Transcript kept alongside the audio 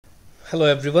Hello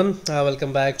everyone,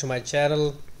 welcome back to my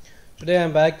channel. Today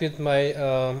I'm back with my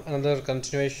another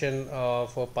continuation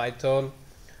for Python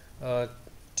uh,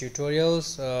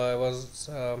 tutorials. I was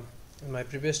in my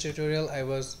previous tutorial I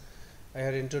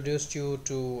had introduced you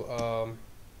to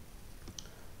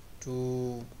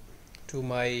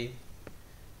my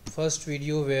first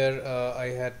video where I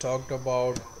had talked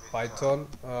about Python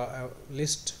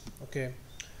list. Okay,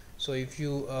 so if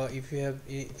you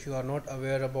are not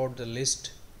aware about the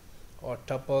list or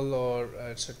tuple or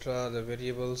etc., the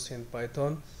variables in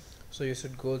Python, so you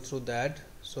should go through that.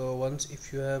 So once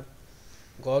if you have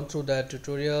gone through that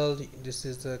tutorial, this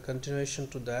is the continuation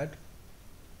to that.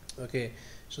 Okay,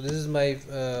 so this is my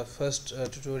first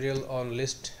tutorial on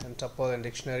list and tuple and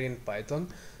dictionary in Python.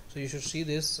 So you should see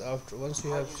this. After once you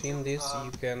have seen this,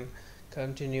 you can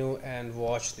continue and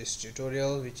watch this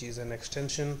tutorial, which is an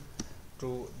extension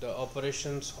to the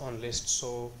operations on list.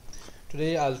 So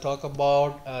today I'll talk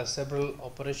about several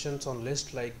operations on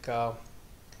list, like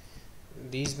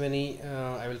these many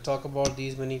I will talk about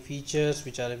these many features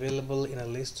which are available in a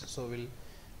list. So we'll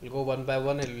go one by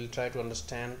one and we'll try to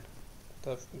understand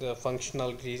the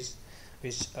functionalities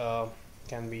which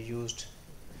can be used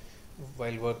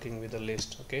while working with a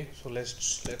list. Okay, so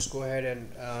let's go ahead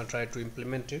and try to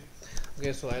implement it.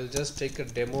 Okay, so I'll just take a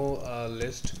demo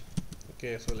list.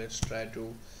 Okay, so let's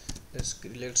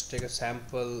take a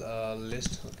sample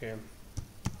list. Okay,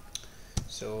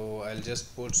 so I'll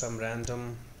just put some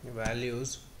random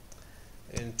values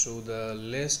into the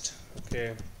list.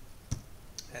 Okay,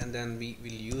 and then we will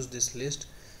use this list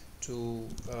to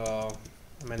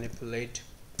manipulate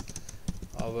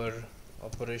our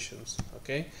operations.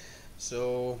 Okay,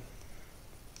 so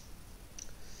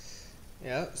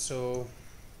yeah, so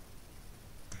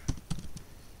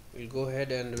we'll go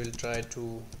ahead and we'll try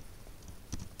to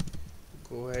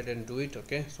go ahead and do it.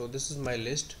 Okay, so this is my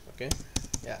list. Okay,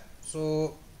 yeah,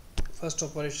 so first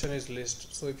operation is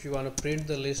list. So if you want to print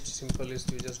the list, simple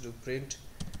list, you just do print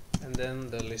and then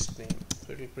the list name,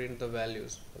 so it will print the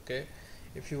values. Okay,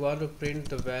 if you want to print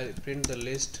the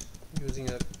list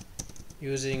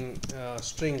using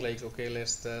string, like, okay,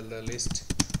 the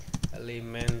list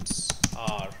elements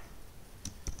are.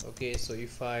 Okay, so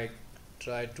if I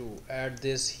try to add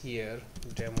this here,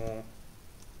 demo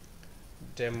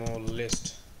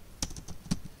list,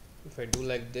 if I do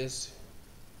like this,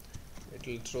 it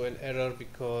will throw an error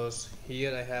because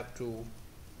here I have to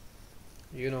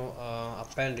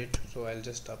append it. So I'll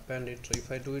just append it. So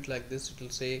if I do it like this, it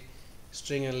will say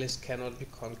string and list cannot be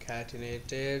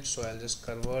concatenated, so I'll just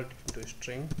convert it into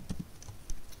string.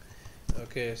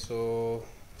 Okay, so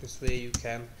this way you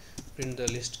can print the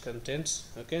list contents.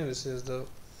 Okay, this is the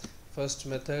first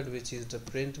method, which is the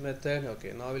print method.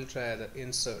 Okay, now we'll try the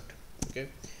insert. Okay,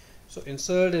 so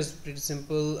insert is pretty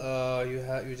simple.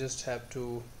 You just have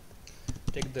to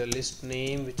take the list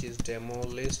name, which is demo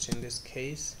list in this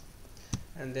case,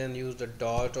 and then use the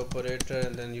dot operator,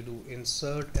 and then you do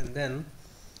insert, and then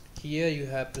here you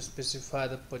have to specify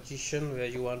the position where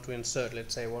you want to insert.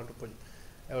 Let's say I want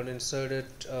to insert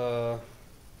it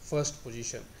first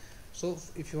position. So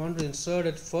if you want to insert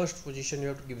at first position, you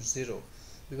have to give 0,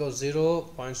 because 0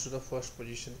 points to the first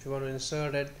position. If you want to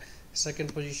insert at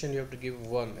second position, you have to give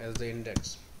 1 as the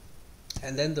index,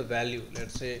 and then the value.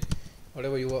 Let's say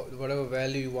whatever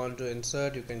value you want to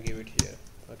insert, you can give it here.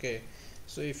 Okay,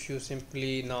 so if you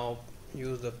simply now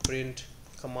use the print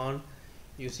command,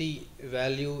 you see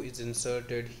value is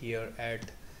inserted here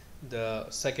at the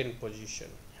second position.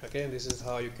 Okay, this is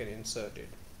how you can insert it.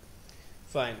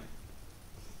 Fine,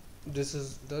 this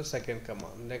is the second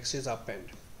command. Next is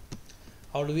append.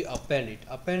 How do we append it?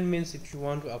 Append means if you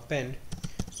want to append,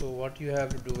 so what you have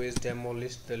to do is demo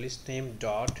list, the list name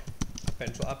dot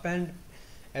append. So append,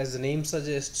 as the name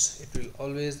suggests, it will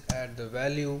always add the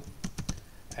value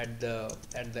at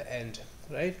the end,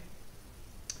 right?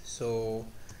 So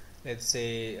let's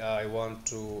say I want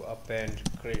to append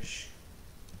Krish.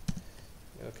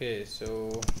 Okay,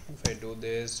 so if I do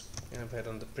this and if I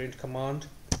run the print command,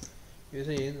 you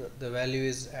see the value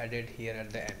is added here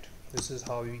at the end. This is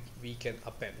how we can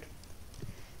append.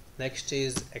 Next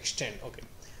is extend. Okay,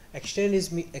 extend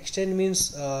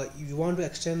means you want to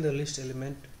extend the list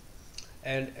element,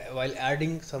 and while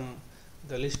adding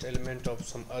the list element of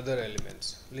some other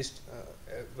elements,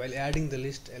 while adding the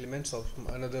list elements of some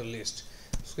another list.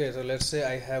 Okay, so let's say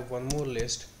I have one more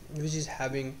list which is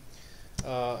having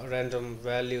random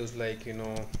values, like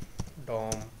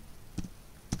dom.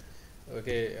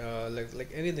 Okay,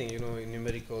 like anything,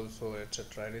 numerical, so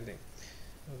etc., anything.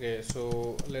 Okay,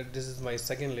 so this is my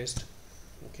second list.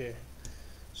 Okay,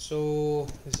 so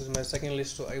this is my second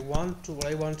list. So what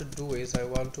I want to do is I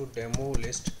want to demo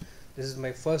list this is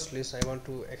my first list. I want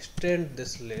to extend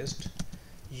this list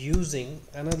using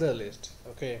another list.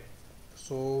 Okay,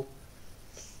 so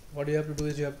what you have to do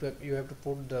is you have to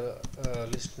put the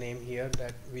list name here,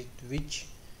 that with which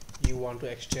you want to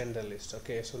extend the list.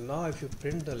 Okay, so now if you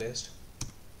print the list,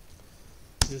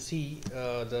 you see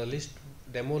the list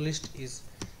demo list is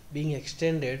being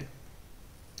extended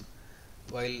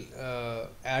while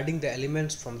adding the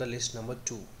elements from the list number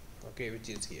 2, okay, which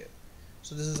is here.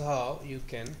 So this is how you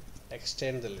can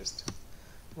extend the list.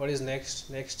 What is next?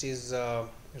 Next is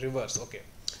reverse. Okay,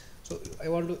 so I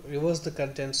want to reverse the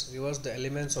contents, reverse the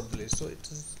elements of the list. So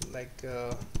it is like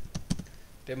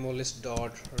demo list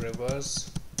dot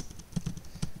reverse.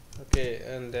 Okay,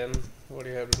 and then what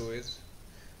you have to do is,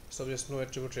 so just no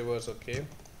attribute reverse. Okay,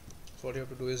 so what you have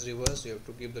to do is reverse. You have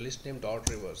to give the list name dot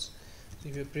reverse. So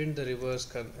if you print the reverse,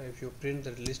 if you print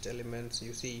the list elements,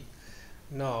 you see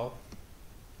now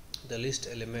the list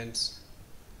elements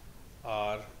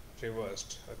are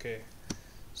reversed. Okay,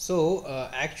 so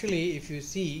actually if you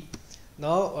see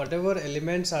now, whatever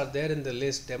elements are there in the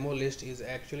list, demo list, is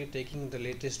actually taking the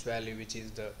latest value, which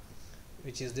is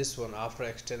this one after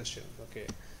extension. Okay,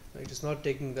 it is not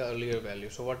taking the earlier value.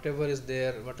 So whatever is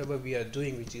there, whatever we are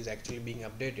doing, which is actually being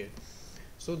updated.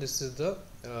 So this is the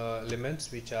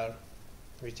elements which are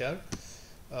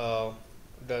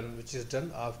done, which is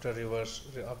done after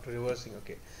reversing.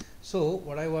 Okay, so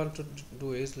what I want to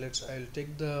do is, I'll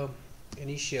take the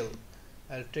initial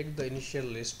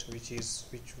list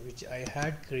which I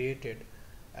had created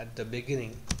at the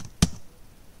beginning.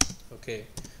 Okay,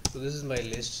 so this is my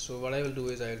list. So what I will do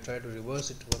is I will try to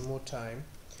reverse it one more time,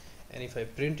 and if I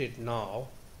print it now,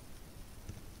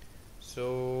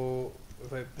 so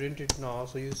if I print it now,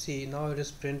 so you see now it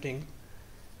is printing.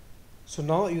 So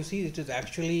now you see it is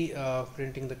actually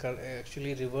printing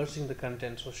actually reversing the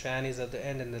content. So Shan is at the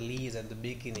end and the Lee is at the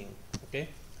beginning. Okay,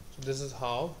 so this is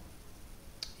how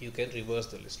you can reverse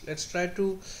the list. Let's try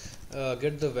to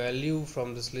get the value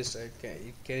from this list.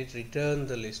 Can it return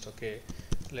the list? Okay,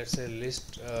 let's say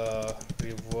list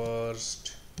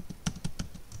reversed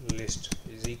list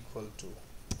is equal to,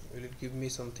 will it give me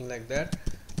something like that?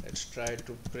 Let's try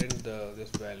to print this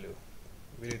value.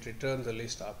 Will it return the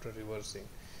list after reversing?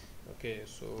 Okay,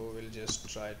 so we'll just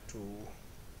try to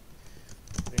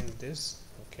print this.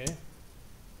 Okay,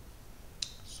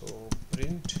 so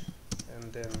print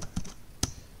and then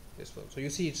this one. So you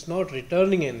see it's not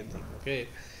returning anything. Okay,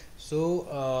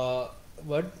 so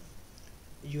but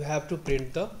you have to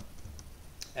print the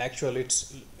actual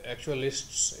lists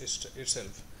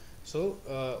itself. So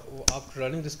after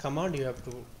running this command, you have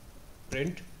to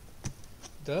print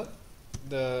the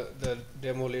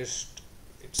demo list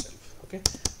itself. Okay,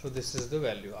 so this is the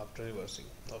value after reversing.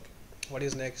 Okay, what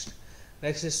is next?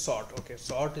 Next is sort. Okay,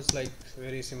 sort is like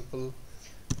very simple.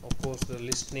 Of course, the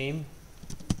list name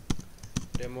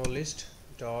demo list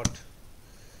dot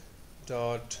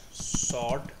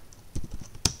sort.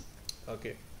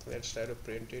 Okay, let's try to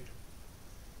print it.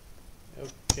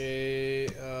 Okay,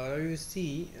 you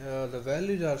see the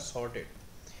values are sorted.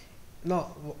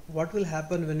 Now what will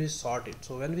happen when we sort it?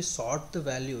 So when we sort the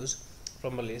values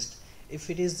from a list, if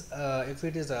it is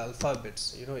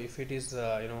alphabets, if it is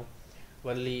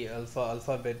only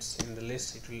alphabets in the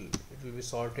list, it will be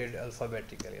sorted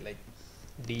alphabetically, like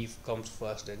D comes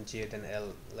first, then J, then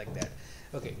L, like that.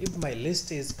 Okay, if my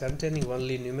list is containing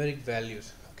only numeric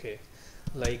values, okay,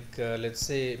 like let's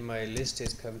say my list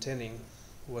is containing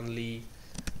only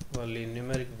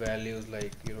numeric values,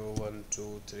 like 1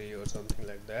 2 3 or something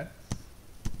like that,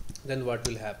 then what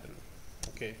will happen?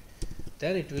 Okay,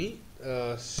 then it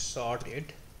will sort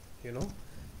it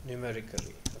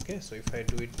numerically. Okay, so if I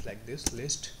do it like this,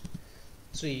 list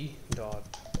 3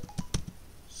 dot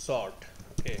sort.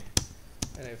 Okay,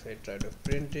 and if I try to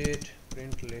print it,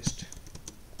 print list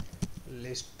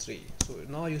 3, so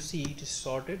now you see it is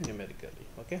sorted numerically.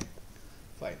 Okay,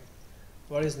 fine.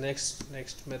 What is next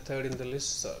method in the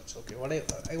list? Search. Okay, what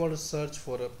I want to search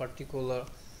for a particular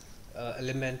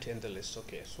element in the list.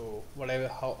 Okay, so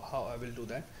how I will do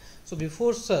that. So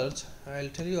before search, I'll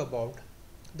tell you about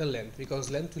the length, because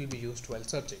length will be used while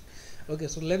searching. Okay,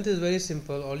 so length is very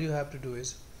simple. All you have to do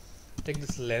is take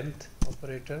this length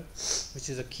operator, which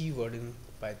is a keyword in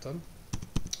Python.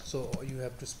 So you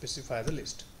have to specify the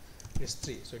list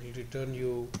 3, so it will return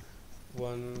you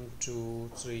 1 2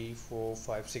 3 4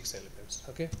 5 6 elements.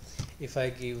 Okay, if I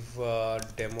give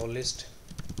demo list,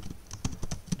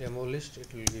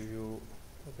 it will give you,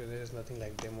 okay, there is nothing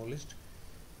like demo list.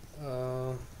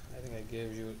 I think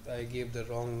I gave the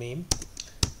wrong name.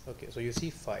 Okay, so you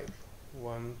see 5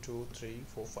 1 2 3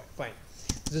 4 5. Fine,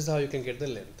 this is how you can get the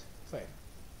length. Fine.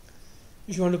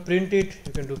 If you want to print it,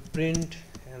 you can do print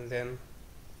and then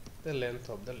the length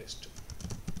of the list.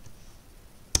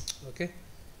 Okay,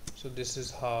 so this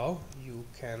is how you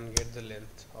can get the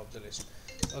length of the list.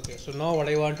 Okay, so now what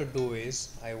I want to do is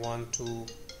I want to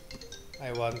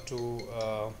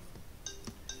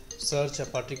search a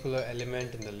particular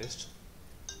element in the list.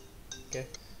 Okay,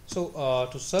 so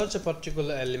to search a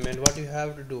particular element, what you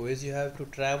have to do is you have to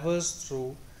traverse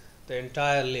through the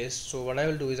entire list. So what I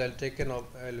will do is I'll take a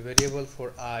variable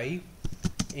for I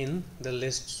in the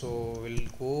list, so we'll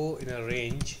go in a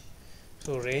range.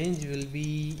 So range will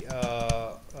be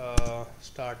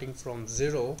starting from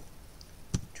 0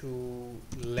 to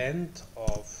length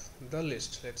of the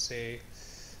list. Let's say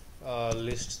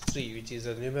list 3, which is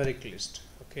a numeric list.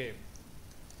 Okay,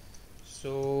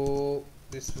 so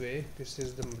this way, this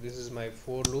is my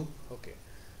for loop. Okay,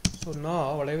 so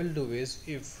now what I will do is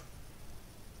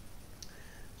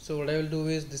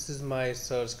this is my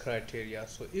search criteria.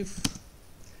 So if,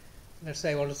 let's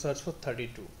say I want to search for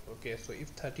 32. Okay, so if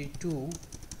 32,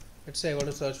 let's say I want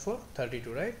to search for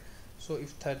 32, right? So if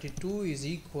 32 is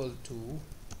equal to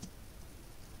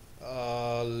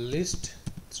list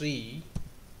 3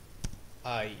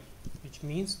 I, which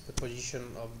means the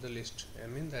position of the list, I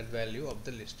mean that value of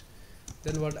the list,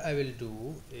 then what I will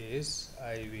do is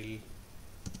I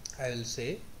will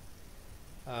say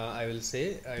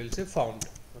found.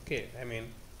 Okay, I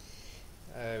mean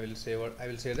I will say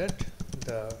that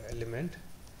the element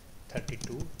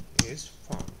 32 is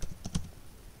found.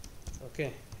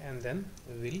 Okay, and then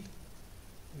we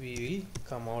will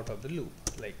come out of the loop,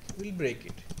 like we'll break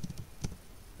it.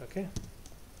 Okay,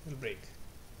 we'll break.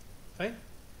 Fine.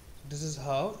 This is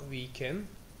how we can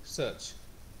search.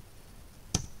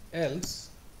 Else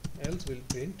will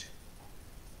print.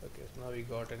 Okay, so now we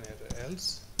got an error,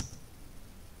 else.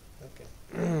 Okay.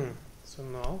 So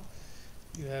now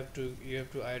you have to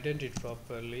ident it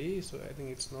properly. So I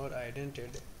think it's not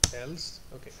idented, else.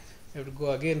 Okay, you have to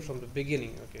go again from the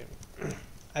beginning. Okay.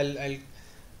 I'll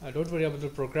don't worry about the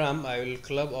program. I will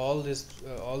club all this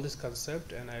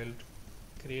concept, and I will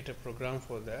create a program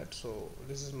for that. So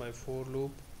this is my for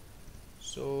loop.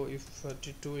 So if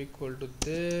 32 equal to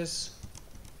this,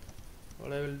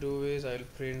 what I will do is I will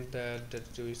print that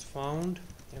 32 is found,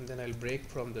 and then I'll break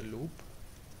from the loop.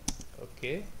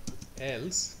 Okay,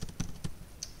 else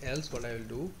what I will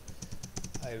do,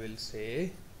 I will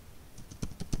say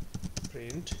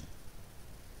print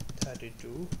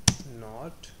 32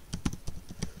 not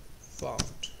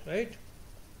found, right?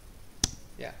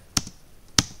 Yeah,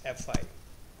 F5.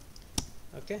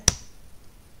 Okay,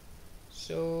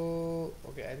 so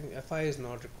okay, I think Fi is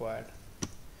not required.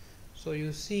 So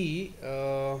you see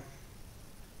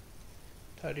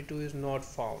 32 is not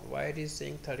found. Why it is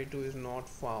saying 32 is not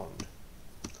found?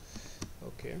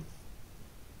 Okay,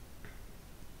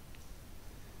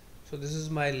 so this is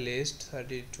my list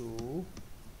 32.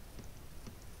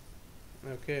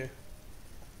 Okay,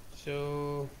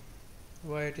 so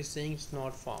why it is saying it's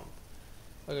not found?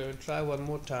 Okay, we'll try one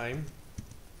more time.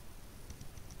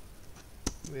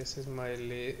 This is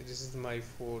my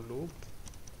for loop,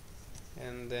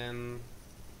 and then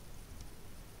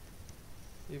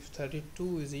if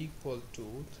 32 is equal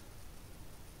to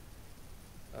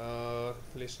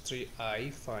list 3 I,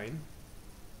 fine,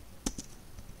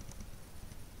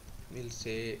 we'll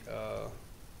say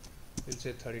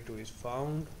 32 is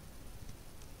found,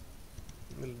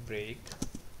 we'll break,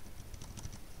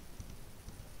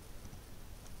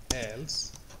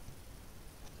 else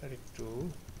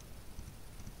 32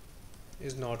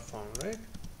 is not found, right?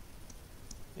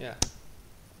 Yeah,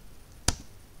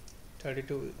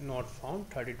 32 not found,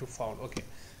 32 found. Okay,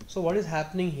 so what is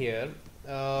happening here?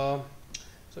 So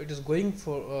it is going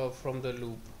for from the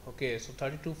loop. Okay, so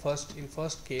 32 in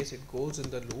first case it goes in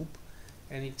the loop,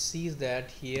 and it sees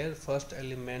that here first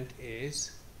element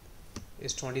is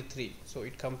 23, so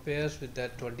it compares with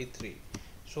that 23.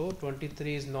 So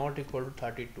 23 is not equal to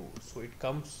 32, so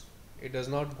it does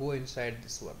not go inside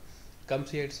this one.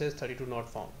 Comes here, it says 32 not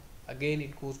found. Again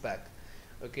it goes back.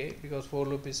 Okay, because for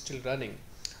loop is still running.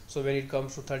 So when it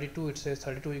comes to 32, it says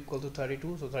 32 equal to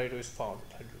 32, so 32 is found.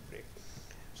 32 break.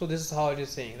 So this is how it is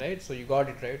saying, right? So you got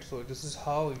it, right? So this is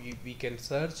how we can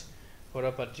search for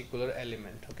a particular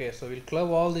element. Okay, so we'll club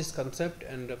all this concept,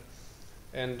 and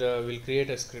we'll create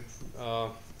a script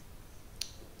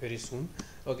very soon.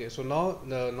 Okay, so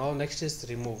now next is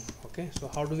remove. Okay, so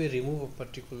how do we remove a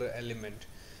particular element?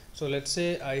 So let's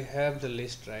say I have the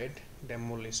list, right?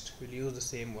 Demo list. We'll use the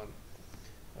same one.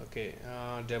 Okay,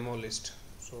 demo list.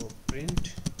 So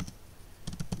print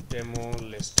demo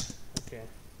list. Okay,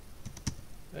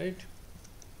 right?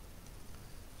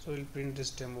 So we'll print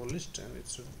this demo list, and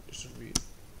it should be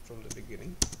from the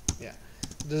beginning. Yeah.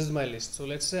 this is my list. So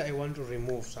let's say I want to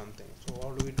remove something. So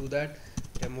how do we do that?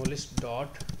 Demo list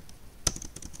dot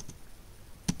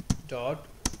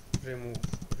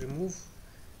remove,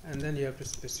 and then you have to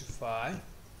specify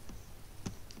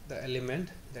the element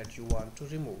that you want to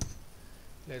remove.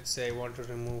 Let's say I want to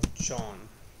remove John.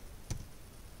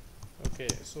 Okay,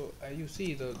 so you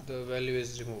see the value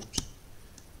is removed.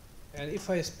 And if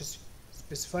I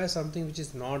specify something which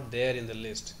is not there in the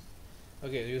list,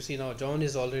 okay, you see now John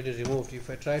is already removed. If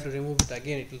I try to remove it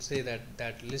again, it will say that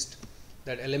that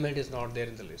element is not there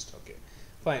in the list. Okay,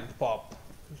 fine. Pop.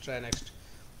 Let's try next.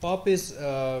 Pop is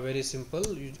very simple.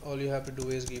 All you have to do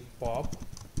is give pop.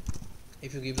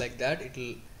 If you give like that, it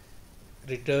will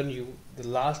return you the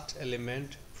last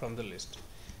element from the list.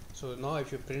 So now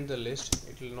if you print the list,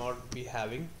 it will not be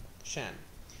having Shan,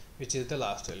 which is the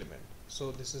last element.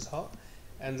 So this is how,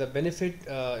 and the benefit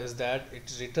is that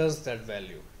it returns that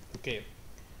value, okay,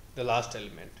 the last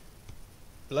element,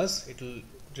 plus it will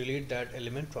delete that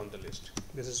element from the list.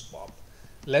 This is pop.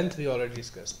 Length we already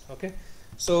discussed. Okay,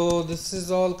 so this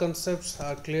is all concepts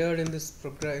are cleared in this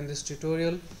program, in this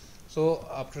tutorial. So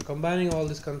after combining all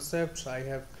these concepts, I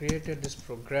have created this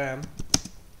program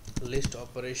list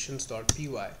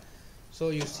operations.py. So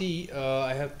you see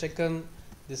I have taken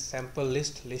this sample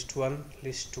list, list 1,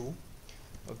 list 2.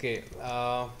 Okay,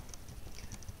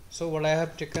 so what I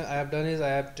have done is I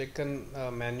have taken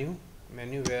a menu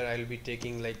where I will be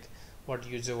taking like what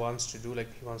user wants to do,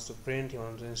 like he wants to print, he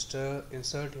wants to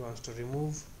insert, he wants to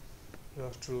remove, he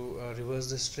wants to reverse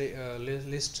the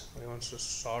list, or he wants to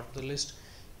sort the list,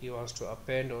 he wants to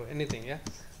append or anything. Yeah,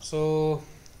 so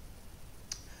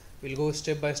we'll go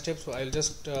step by step. So I'll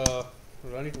just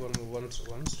run it once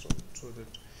so that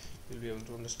you'll be able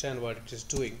to understand what it is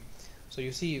doing. So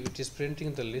you see it is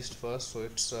printing the list first. So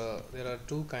it's there are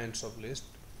two kinds of list.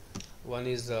 One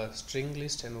is a string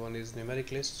list and one is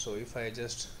numeric list. So if I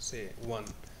just say 1,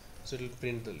 so it will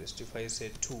print the list. If I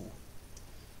say 2,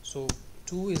 so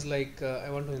 2 is like I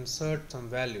want to insert some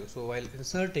value. So while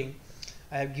inserting,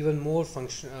 I have given more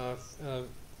function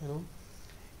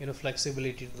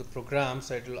flexibility to the program.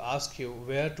 So it will ask you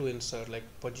where to insert, like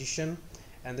position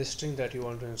and the string that you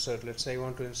want to insert. Let's say I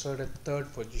want to insert a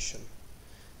 3rd position,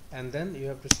 and then you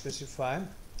have to specify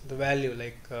the value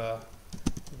like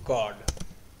God.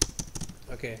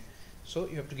 Okay, so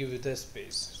you have to give it a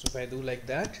space. So if I do like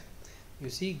that, you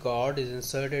see God is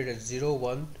inserted at 0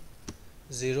 1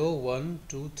 0 1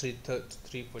 2 3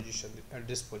 3 position at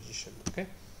this position. Okay,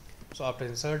 so after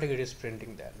inserting, it is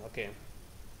printing that. Okay,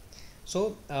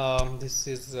 so this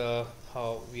is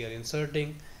how we are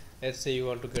inserting. Let's say you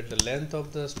want to get the length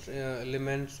of the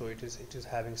element. So it is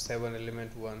having 7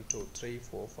 element, 1 2 3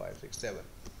 4 5 6 7.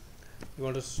 You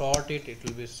want to sort it, it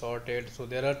will be sorted. So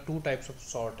there are two types of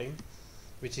sorting,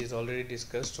 which is already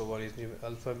discussed. So one is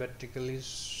alphabetically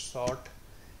sort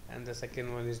and the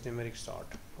second one is numeric sort.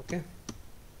 Okay,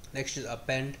 next is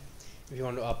append. If you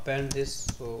want to append this,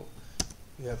 so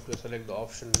you have to select the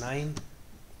option 9,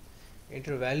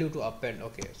 enter value to append.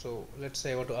 Okay, so let's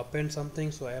say I want to append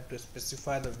something, so I have to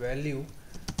specify the value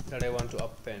that I want to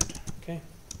append. Okay,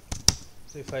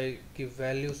 so if I give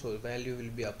value, so value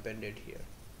will be appended here.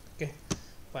 Okay,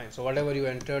 fine. So whatever you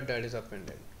entered, that is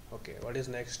appended. Okay, what is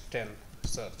next? 10,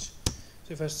 search. So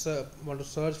if I want to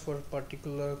search for a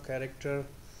particular character,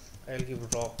 I'll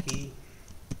give Rocky.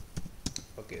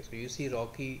 Okay, so you see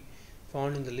Rocky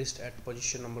found in the list at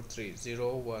position number 3,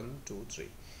 0 1 2 3.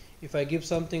 If I give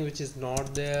something which is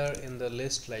not there in the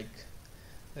list, like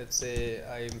let's say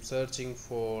I am searching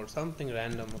for something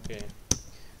random, okay,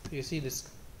 you see this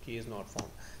key is not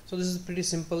found. So this is pretty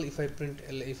simple. If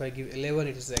I give 11,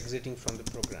 it is exiting from the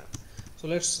program. So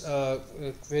let's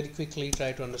very quickly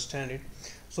try to understand it.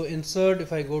 So insert,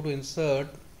 if I go to insert,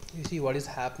 you see what is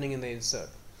happening in the insert.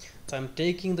 So I'm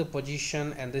taking the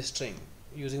position and the string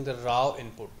using the raw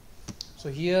input. So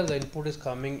here the input is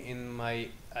coming in my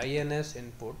INS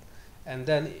input, and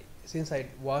then since I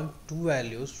want two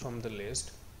values from the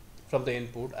list, from the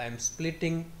input, I am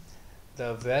splitting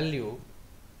the value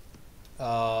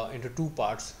into two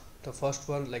parts. The first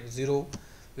one, like 0,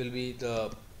 will be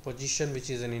the position,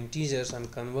 which is an integer, so I'm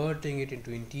converting it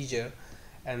into integer,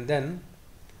 and then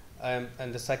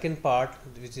and the second part,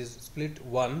 which is split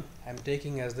 1, I'm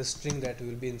taking as the string that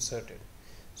will be inserted.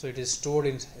 So it is stored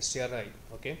in stri.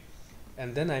 Okay,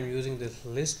 and then I'm using this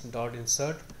list dot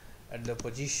insert at the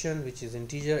position, which is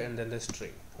integer, and then the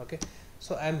string. Okay,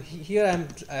 so I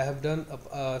have done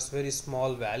a very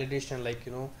small validation, like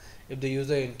if the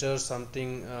user enters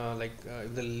something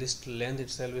if the list length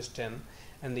itself is 10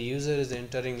 and the user is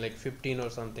entering like 15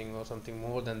 or something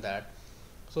more than that,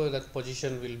 so that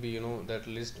position will be that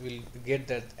list will get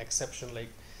that exception, like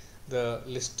the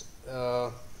list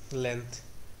length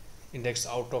index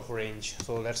out of range.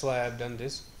 So that's why I have done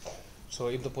this. So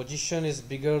if the position is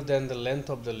bigger than the length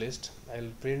of the list, I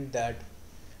will print that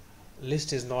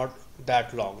list is not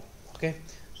that long. Okay,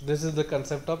 so this is the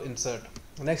concept of insert.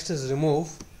 Next is remove.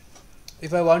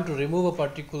 If I want to remove a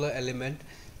particular element,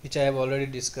 which I have already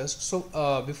discussed,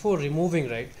 so before removing,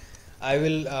 right, I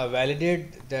will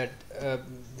validate that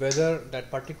whether that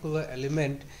particular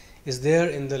element is there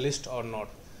in the list or not.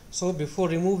 So before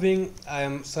removing, I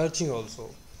am searching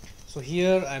also. So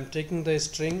here I am taking the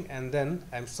string and then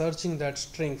I am searching that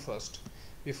string first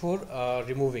before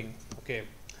removing. Okay,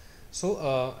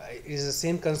 so it is the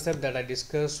same concept that I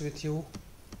discussed with you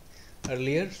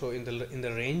earlier. So in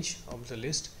the range of the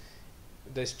list,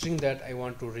 the string that I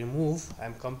want to remove, I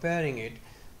am comparing it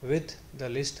with the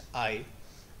list I.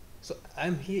 So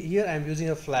I'm here I am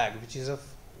using a flag which is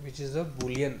a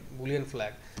boolean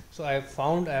flag. So I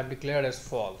have declared as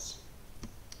false.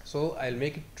 So I'll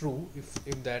make it true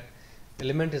if that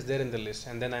element is there in the list,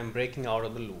 and then I'm breaking out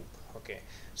of the loop. Okay,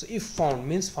 so if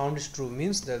found is true,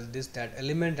 means that that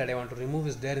element that I want to remove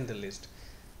is there in the list.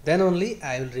 Then only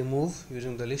I will remove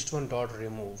using the list1 dot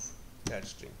remove that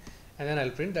string, and then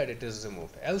I'll print that it is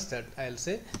removed. Else that I'll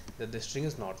say that the string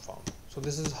is not found. So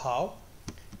this is how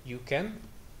you can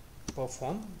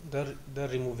perform the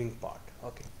removing part.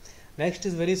 Okay, next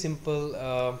is very simple,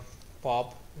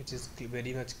 pop, which is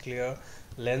very much clear.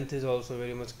 Length is also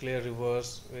very much clear.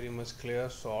 Reverse, very much clear.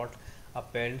 Sort,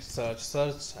 append,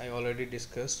 search I already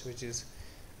discussed, which is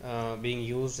being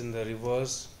used in the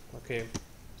reverse. Okay,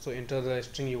 so enter the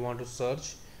string you want to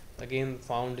search. Again,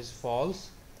 found is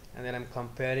false, and then I'm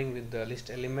comparing with the list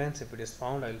elements. If it is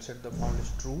found, I will set the found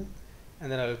is true, and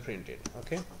then I will print it.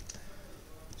 Okay,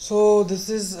 so this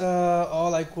is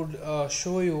all I could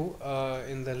show you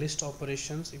in the list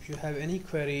operations. If you have any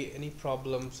query, any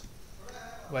problems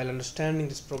while understanding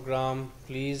this program,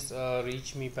 please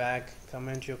reach me back,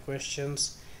 comment your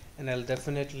questions, and I'll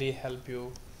definitely help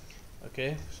you.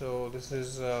 Okay, so this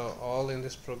is all in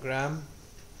this program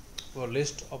for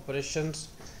list operations.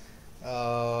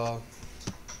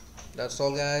 That's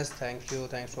all, guys. Thank you.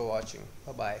 Thanks for watching.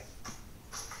 Bye bye.